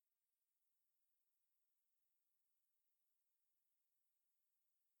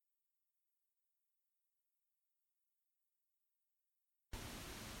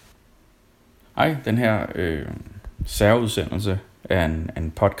Hej, den her særudsendelse af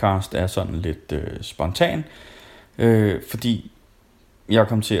en podcast er sådan lidt spontan, fordi jeg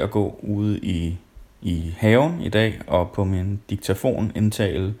kom til at gå ude i haven i dag og på min diktafon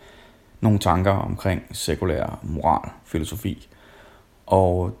indtale nogle tanker omkring sekulær moral, filosofi.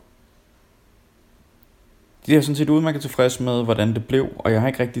 Og det er sådan set udmærket tilfreds med, hvordan det blev, og jeg har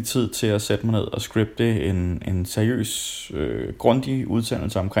ikke rigtig tid til at sætte mig ned og scripte en seriøs, grundig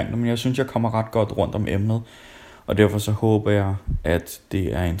udsendelse omkring det, men jeg synes, jeg kommer ret godt rundt om emnet, og derfor så håber jeg, at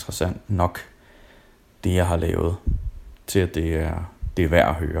det er interessant nok, det jeg har lavet, til at det er værd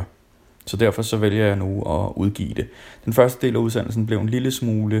at høre. Så derfor så vælger jeg nu at udgive det. Den første del af udsendelsen blev en lille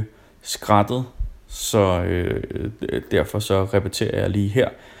smule skrattet, så derfor så repeterer jeg lige her,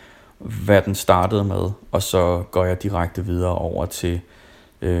 hvad den startede med, og så går jeg direkte videre over til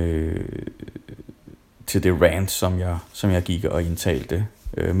det rant, som jeg gik og indtalte,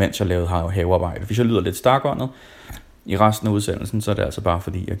 mens jeg lavede havearbejde. Hvis jeg lyder lidt stakåndet i resten af udsendelsen, så er det altså bare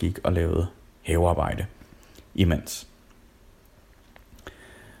fordi, jeg gik og lavede havearbejde imens.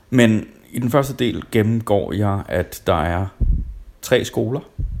 Men i den første del gennemgår jeg, at der er 3 skoler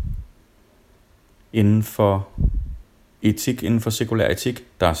inden for etik, inden for sekulær etik.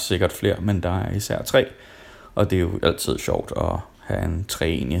 Der er sikkert flere, men der er især 3. Og det er jo altid sjovt at have en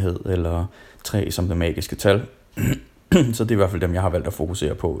treenighed, eller 3 som det magiske tal. Så det er i hvert fald dem, jeg har valgt at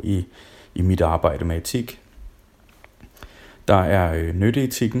fokusere på i mit arbejde med etik. Der er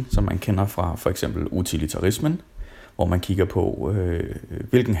nytteetikken, som man kender fra for eksempel utilitarismen, hvor man kigger på,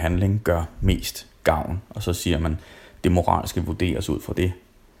 hvilken handling gør mest gavn, og så siger man, det moralske vurderes ud fra det.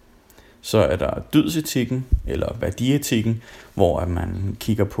 Så er der dydsetikken, eller værdietikken, hvor man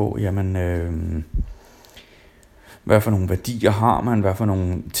kigger på, jamen, hvad for nogle værdier har man, hvad for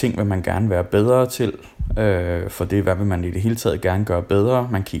nogle ting vil man gerne være bedre til, for det, hvad vil man i det hele taget gerne gøre bedre.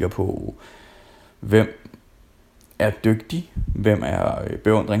 Man kigger på, hvem er dygtig, hvem er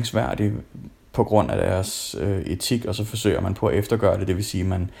beundringsværdig på grund af deres etik, og så forsøger man på at eftergøre det, det vil sige,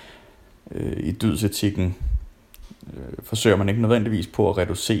 man i dydsetikken forsøger man ikke nødvendigvis på at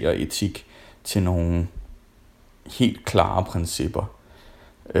reducere etik til nogle helt klare principper.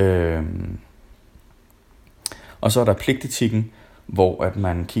 Og så er der pligtetikken, hvor at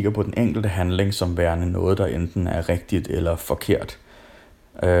man kigger på den enkelte handling som værende noget, der enten er rigtigt eller forkert.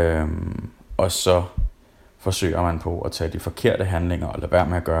 Og så forsøger man på at tage de forkerte handlinger og lade være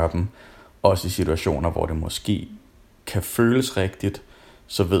med at gøre dem, også i situationer, hvor det måske kan føles rigtigt,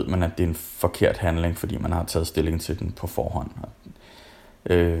 så ved man, at det er en forkert handling, fordi man har taget stilling til den på forhånd.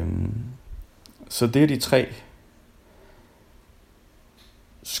 Så det er de 3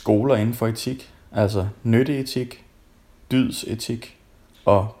 skoler inden for etik, altså nytteetik, dydsetik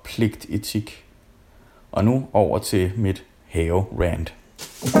og pligtetik. Og nu over til mit have-rant.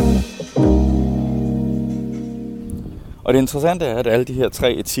 Og det interessante er, at alle de her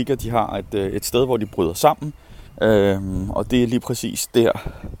 3 etikker, de har et sted, hvor de bryder sammen. Og det er lige præcis der,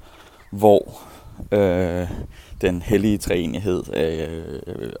 hvor den hellige treenighed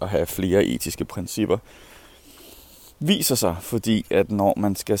at have flere etiske principper viser sig, fordi at når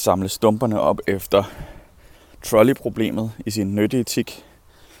man skal samle stumperne op efter trolley-problemet i sin nytteetik,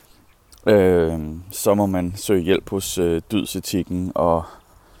 så må man søge hjælp hos dydsetikken og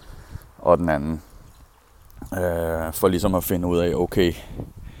den anden, for ligesom at finde ud af, okay,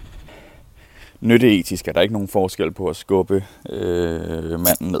 nytteetisk er der ikke nogen forskel på at skubbe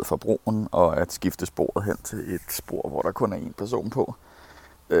manden ned fra broen og at skifte sporet hen til et spor, hvor der kun er én person på.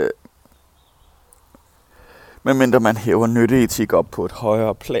 Medmindre man hæver nytteetik op på et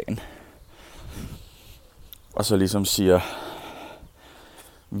højere plan, og så ligesom siger,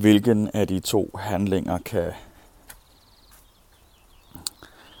 hvilken af de 2 handlinger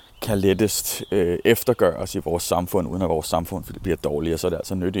kan lettest eftergøres i vores samfund, uden at vores samfund bliver dårligere, så er det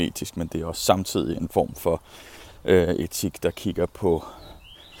altså nytteetisk, men det er også samtidig en form for etik, der kigger på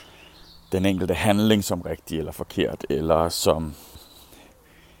den enkelte handling som rigtig eller forkert, eller som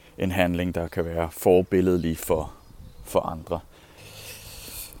en handling, der kan være forbilledlig for andre.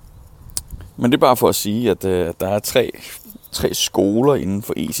 Men det er bare for at sige, at der er 3 skoler inden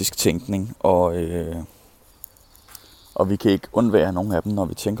for etisk tænkning, og vi kan ikke undvære nogen af dem, når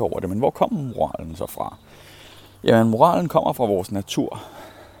vi tænker over det. Men hvor kommer moralen så fra? Jamen, moralen kommer fra vores natur.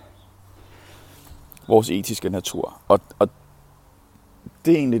 Vores etiske natur. Og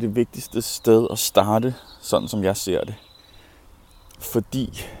det er egentlig det vigtigste sted at starte, sådan som jeg ser det.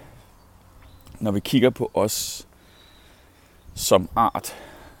 Fordi når vi kigger på os som art,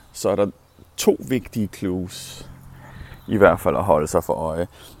 så er der 2 vigtige clues, i hvert fald at holde sig for øje.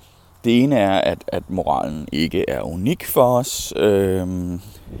 Det ene er, at moralen ikke er unik for os.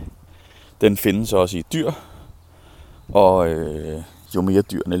 Den findes også i dyr, og jo mere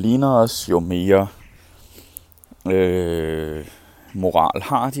dyrene ligner os, jo mere moral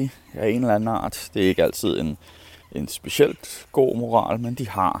har de af en eller anden art. Det er ikke altid en specielt god moral, men de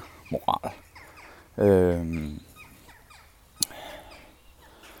har moral.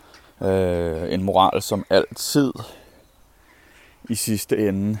 En moral, som altid i sidste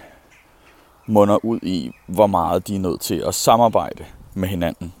ende munder ud i, hvor meget de er nødt til at samarbejde med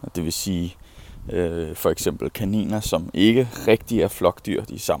hinanden. Det vil sige, for eksempel kaniner, som ikke rigtig er flokdyr,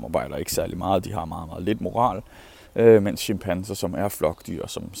 de samarbejder ikke særlig meget, de har meget, meget lidt moral, mens chimpanser, som er flokdyr,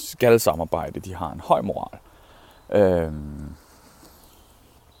 som skal samarbejde, de har en høj moral.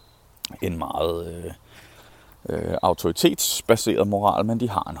 En meget autoritetsbaseret moral, men de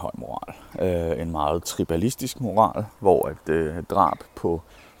har en høj moral. En meget tribalistisk moral, hvor et drab på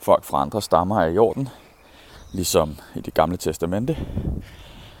folk fra andre stammer er i orden, ligesom i Det Gamle Testamente,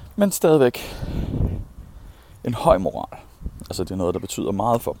 men stadigvæk en høj moral. Altså det er noget, der betyder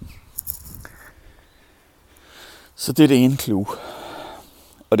meget for dem. Så det er det ene clue.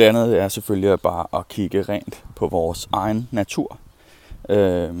 Og det andet er selvfølgelig bare at kigge rent på vores egen natur.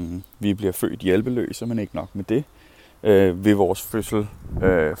 Vi bliver født hjælpeløse, men ikke nok med det. Ved vores fødsel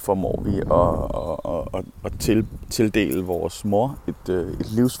formår vi at tildele vores mor et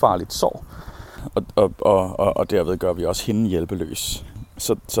livsfarligt sår, og derved gør vi også hende hjælpeløs.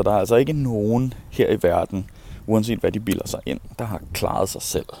 Så der er altså ikke nogen her i verden, uanset hvad de bilder sig ind, der har klaret sig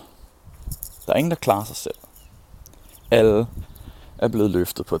selv. Der er ingen, der klarer sig selv. Alle er blevet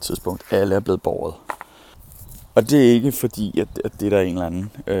løftet på et tidspunkt. Alle er blevet båret. Og det er ikke fordi, at det der er en eller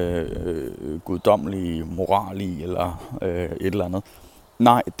anden guddommelig moral i, eller et eller andet.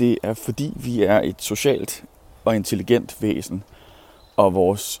 Nej, det er fordi, vi er et socialt og intelligent væsen. Og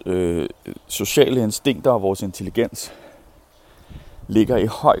vores sociale instinkter og vores intelligens ligger i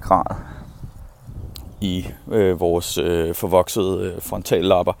høj grad i vores forvoksede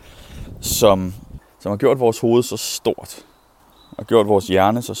frontallapper, som har gjort vores hoved så stort, og gjort vores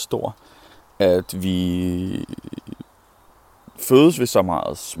hjerne så stor, at vi fødes ved så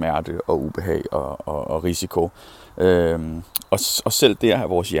meget smerte og ubehag og risiko. Og selv der er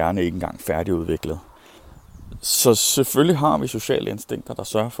vores hjerne ikke engang færdigudviklet. Så selvfølgelig har vi sociale instinkter, der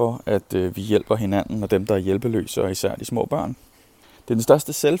sørger for, at vi hjælper hinanden og dem, der er hjælpeløse, og især de små børn. Det er den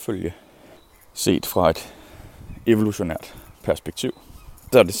største selvfølge, set fra et evolutionært perspektiv.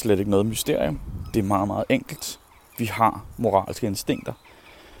 Der er det slet ikke noget mysterium. Det er meget, meget enkelt. Vi har moralske instinkter.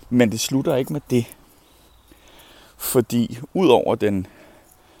 Men det slutter ikke med det. Fordi ud over den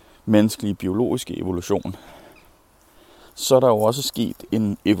menneskelige biologiske evolution, så er der jo også sket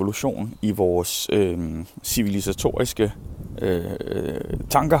en evolution i vores civilisatoriske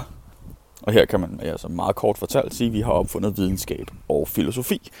tanker. Og her kan man altså meget kort fortalt sige, at vi har opfundet videnskab og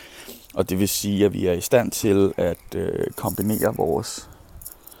filosofi. Og det vil sige, at vi er i stand til at kombinere vores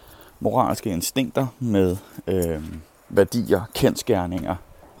moralske instinkter med værdier, kendsgerninger,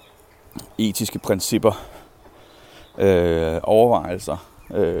 etiske principper, overvejelser,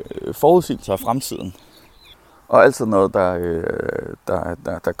 forudsigelser af fremtiden. Og altid noget,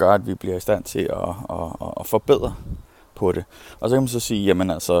 der gør, at vi bliver i stand til at forbedre på det. Og så kan man så sige, jamen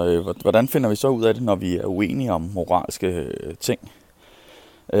altså, hvordan finder vi så ud af det, når vi er uenige om moralske ting?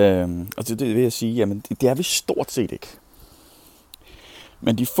 Og det vil jeg sige, jamen det er vi stort set ikke.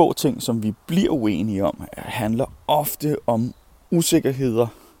 Men de få ting, som vi bliver uenige om, handler ofte om usikkerheder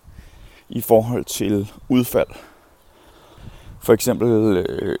i forhold til udfald. For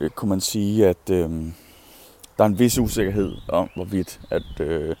eksempel kunne man sige, at der er en vis usikkerhed om, hvorvidt at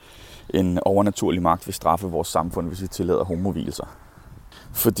en overnaturlig magt vil straffe vores samfund, hvis vi tillader homovilser.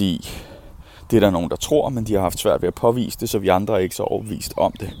 Fordi det er der nogen, der tror, men de har haft svært ved at påvise det, så vi andre er ikke så overbevist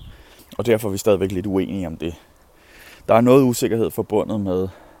om det. Og derfor er vi stadigvæk lidt uenige om det. Der er noget usikkerhed forbundet med,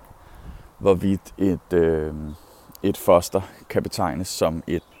 hvorvidt et foster kan betegnes som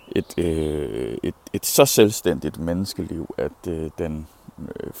et så selvstændigt menneskeliv, at den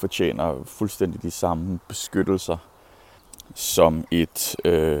fortjener fuldstændig de samme beskyttelser som et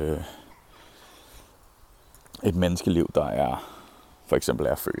menneskeliv, der for eksempel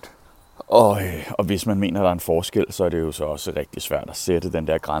er født. Og hvis man mener, der er en forskel, så er det jo så også rigtig svært at sætte den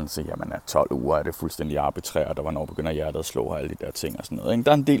der grænse. Jamen, 12 uger er det fuldstændig arbitrært, og hvornår begynder hjertet at slå og alle de der ting og sådan noget. Ikke?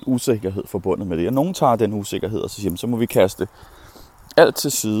 Der er en del usikkerhed forbundet med det, og nogen tager den usikkerhed og så siger, så må vi kaste alt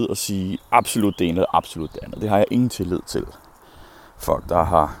til side og sige absolut det ene og absolut det andet. Det har jeg ingen tillid til. Folk, der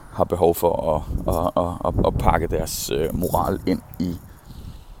har behov for at pakke deres moral ind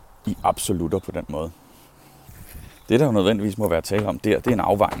i absolutter på den måde. Det, der jo nødvendigvis må være tale om, det er en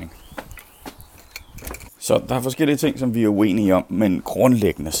afvejning. Så der er forskellige ting, som vi er uenige om, men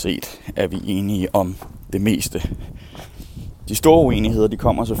grundlæggende set er vi enige om det meste. De store uenigheder, de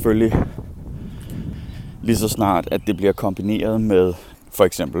kommer selvfølgelig lige så snart, at det bliver kombineret med for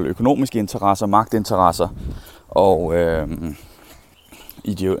eksempel økonomiske interesser, magtinteresser og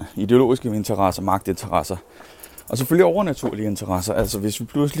ideologiske interesser, magtinteresser. Og selvfølgelig overnaturlige interesser. Altså hvis vi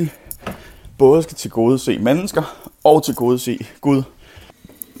pludselig både skal tilgodese mennesker og tilgodese Gud,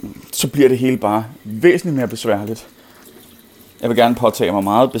 så bliver det hele bare væsentligt mere besværligt. Jeg vil gerne påtage mig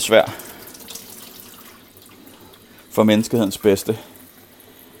meget besvær for menneskehedens bedste.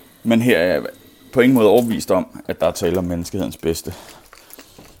 Men her er jeg på ingen måde overbevist om, at der er tale om menneskehedens bedste.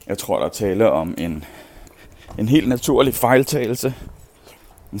 Jeg tror, der er tale om en helt naturlig fejltagelse.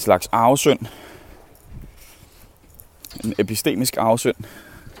 En slags arvesynd. En epistemisk arvesynd.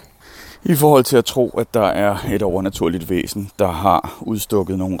 I forhold til at tro, at der er et overnaturligt væsen, der har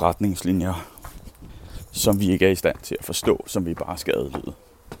udstukket nogle retningslinjer, som vi ikke er i stand til at forstå, som vi bare skal adlyde.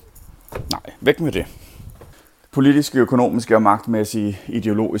 Nej, væk med det. Politiske, økonomiske og magtmæssige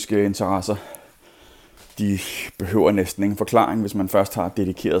ideologiske interesser, de behøver næsten ingen forklaring, hvis man først har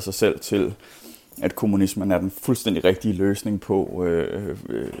dedikeret sig selv til, at kommunismen er den fuldstændig rigtige løsning på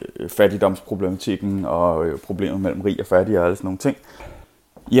fattigdomsproblematikken og problemet mellem rig og fattig og alle sådan nogle ting.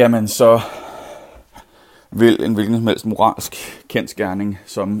 Jamen så vil en hvilken som helst moralsk kendsgerning,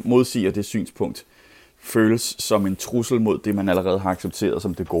 som modsiger det synspunkt, føles som en trussel mod det, man allerede har accepteret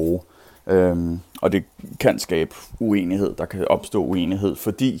som det gode. Og det kan skabe uenighed, der kan opstå uenighed,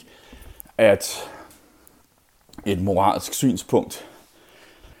 fordi at et moralsk synspunkt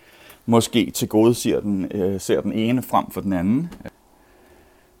måske tilgodeser ser den ene frem for den anden.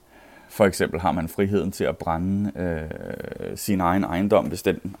 For eksempel har man friheden til at brænde sin egen ejendom, hvis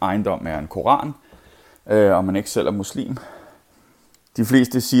den ejendom er en koran, og man ikke selv er muslim. De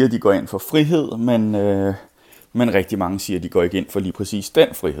fleste siger, at de går ind for frihed, men rigtig mange siger, at de går ikke ind for lige præcis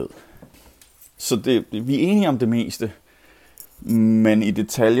den frihed. Så vi er enige om det meste, men i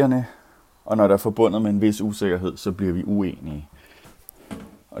detaljerne, og når der er forbundet med en vis usikkerhed, så bliver vi uenige.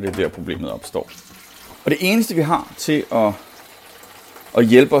 Og det er der problemet opstår. Og det eneste vi har til at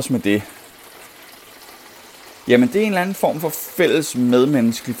hjælpe os med det, jamen det er en eller anden form for fælles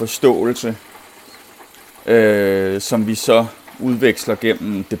medmenneskelig forståelse, som vi så udveksler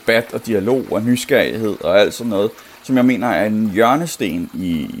gennem debat og dialog og nysgerrighed og alt sådan noget, som jeg mener er en hjørnesten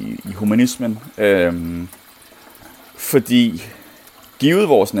i humanismen. Fordi givet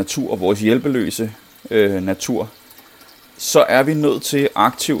vores natur, vores hjælpeløse natur, så er vi nødt til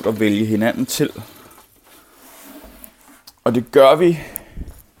aktivt at vælge hinanden til. Og det gør vi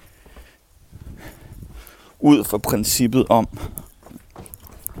ud fra princippet om,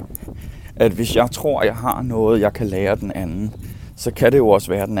 at hvis jeg tror, at jeg har noget, jeg kan lære den anden, så kan det jo også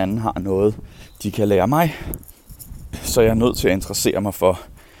være, at den anden har noget, de kan lære mig. Så jeg er nødt til at interessere mig for,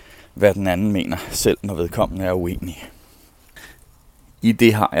 hvad den anden mener, selv når vedkommende er uenig. I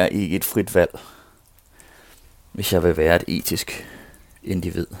det har jeg ikke et frit valg, hvis jeg vil være et etisk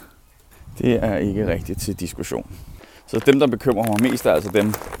individ. Det er ikke rigtigt til diskussion. Så dem, der bekymrer mig mest, er altså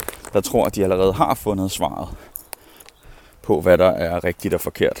dem, der tror, at de allerede har fundet svaret på, hvad der er rigtigt og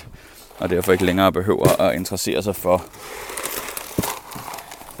forkert, og derfor ikke længere behøver at interessere sig for,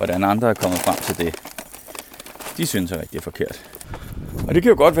 hvordan andre er kommet frem til det, de synes er rigtig forkert. Og det kan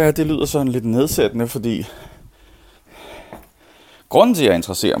jo godt være, at det lyder sådan lidt nedsættende, fordi grunden til, at jeg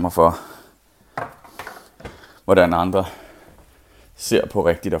interesserer mig for, hvordan andre ser på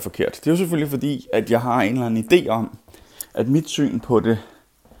rigtigt og forkert, det er jo selvfølgelig fordi, at jeg har en eller anden idé om, at mit syn på det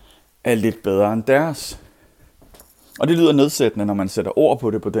er lidt bedre end deres. Og det lyder nedsættende, når man sætter ord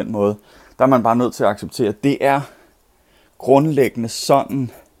på det på den måde. Der er man bare nødt til at acceptere, at det er grundlæggende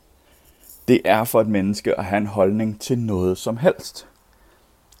sådan, det er for et menneske at have en holdning til noget som helst.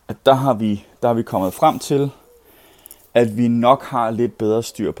 At der er vi kommet frem til, at vi nok har lidt bedre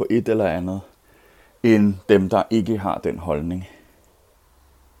styr på et eller andet, end dem, der ikke har den holdning.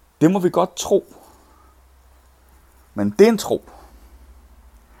 Det må vi godt tro. Men det er en tro.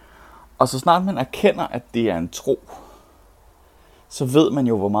 Og så snart man erkender, at det er en tro, så ved man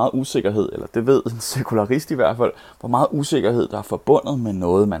jo, hvor meget usikkerhed, eller det ved en sekularist i hvert fald, hvor meget usikkerhed, der er forbundet med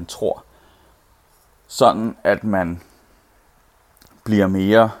noget, man tror. Sådan, at man bliver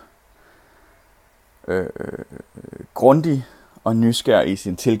mere grundig og nysgerrig i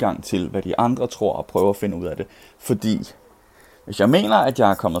sin tilgang til, hvad de andre tror, og prøver at finde ud af det. Fordi hvis jeg mener, at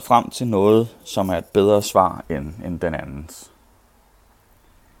jeg er kommet frem til noget, som er et bedre svar end den andens,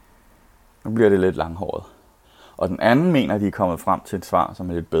 nu bliver det lidt langhåret. Og den anden mener, at de er kommet frem til et svar, som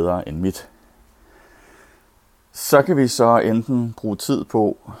er lidt bedre end mit. Så kan vi så enten bruge tid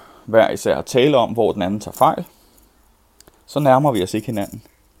på hver især at tale om, hvor den anden tager fejl, så nærmer vi os ikke hinanden.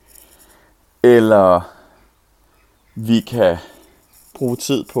 Eller vi kan bruge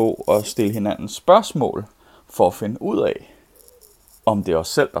tid på at stille hinanden spørgsmål for at finde ud af, om det er os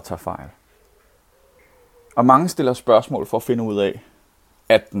selv, der tager fejl. Og mange stiller spørgsmål for at finde ud af,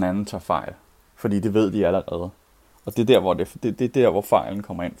 at den anden tager fejl. Fordi det ved de allerede. Og det er der, hvor fejlen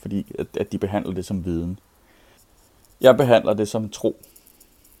kommer ind, fordi at de behandler det som viden. Jeg behandler det som tro.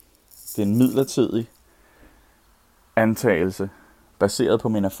 Det er en midlertidig antagelse, baseret på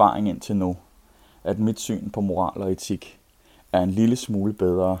min erfaring indtil nu, at mit syn på moral og etik er en lille smule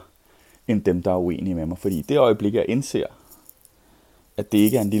bedre end dem, der er uenige med mig. Fordi i det øjeblik, jeg indser, at det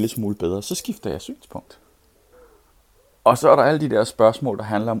ikke er en lille smule bedre, så skifter jeg synspunkt. Og så er der alle de der spørgsmål, der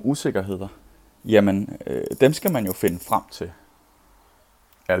handler om usikkerheder. Jamen, dem skal man jo finde frem til.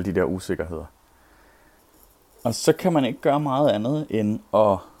 Alle de der usikkerheder. Og så kan man ikke gøre meget andet end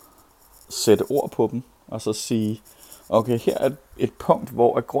at sætte ord på dem, og så sige, okay, her er et punkt,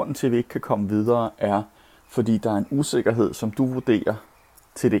 hvor at grunden til, at vi ikke kan komme videre, er, fordi der er en usikkerhed, som du vurderer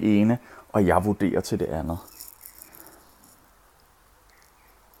til det ene, og jeg vurderer til det andet.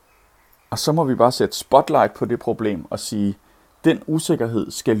 Og så må vi bare sætte spotlight på det problem og sige, den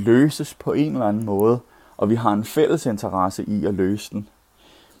usikkerhed skal løses på en eller anden måde, og vi har en fælles interesse i at løse den.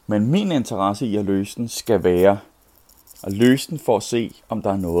 Men min interesse i at løse den skal være at løse den for at se, om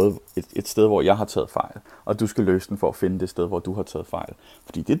der er noget, et sted, hvor jeg har taget fejl. Og du skal løse den for at finde det sted, hvor du har taget fejl.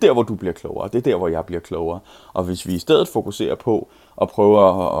 Fordi det er der, hvor du bliver klogere, det er der, hvor jeg bliver klogere. Og hvis vi i stedet fokuserer på at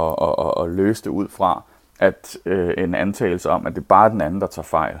prøve at løse det ud fra, at en antagelse om, at det er bare den anden, der tager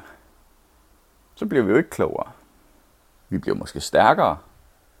fejl, så bliver vi jo ikke klogere. Vi bliver måske stærkere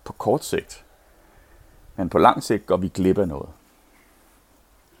på kort sigt, men på lang sigt går vi glip af noget.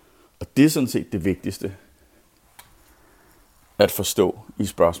 Og det er sådan set det vigtigste at forstå i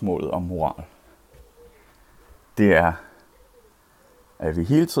spørgsmålet om moral. Det er, at vi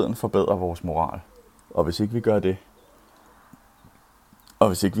hele tiden forbedrer vores moral. Og hvis ikke vi gør det, og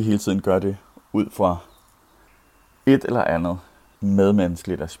hvis ikke vi hele tiden gør det ud fra et eller andet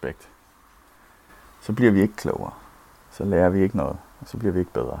medmenneskeligt aspekt, så bliver vi ikke klogere. Så lærer vi ikke noget, og så bliver vi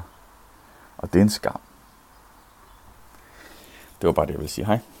ikke bedre. Og det er en skam. Det var bare det, jeg ville sige.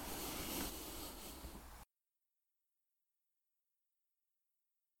 Hej.